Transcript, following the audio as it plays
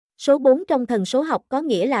Số 4 trong thần số học có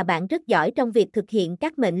nghĩa là bạn rất giỏi trong việc thực hiện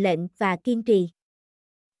các mệnh lệnh và kiên trì.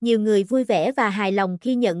 Nhiều người vui vẻ và hài lòng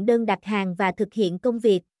khi nhận đơn đặt hàng và thực hiện công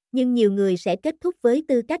việc, nhưng nhiều người sẽ kết thúc với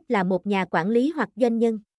tư cách là một nhà quản lý hoặc doanh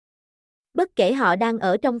nhân. Bất kể họ đang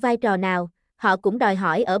ở trong vai trò nào, họ cũng đòi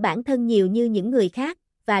hỏi ở bản thân nhiều như những người khác,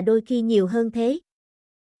 và đôi khi nhiều hơn thế.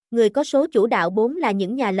 Người có số chủ đạo 4 là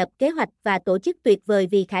những nhà lập kế hoạch và tổ chức tuyệt vời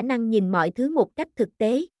vì khả năng nhìn mọi thứ một cách thực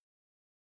tế.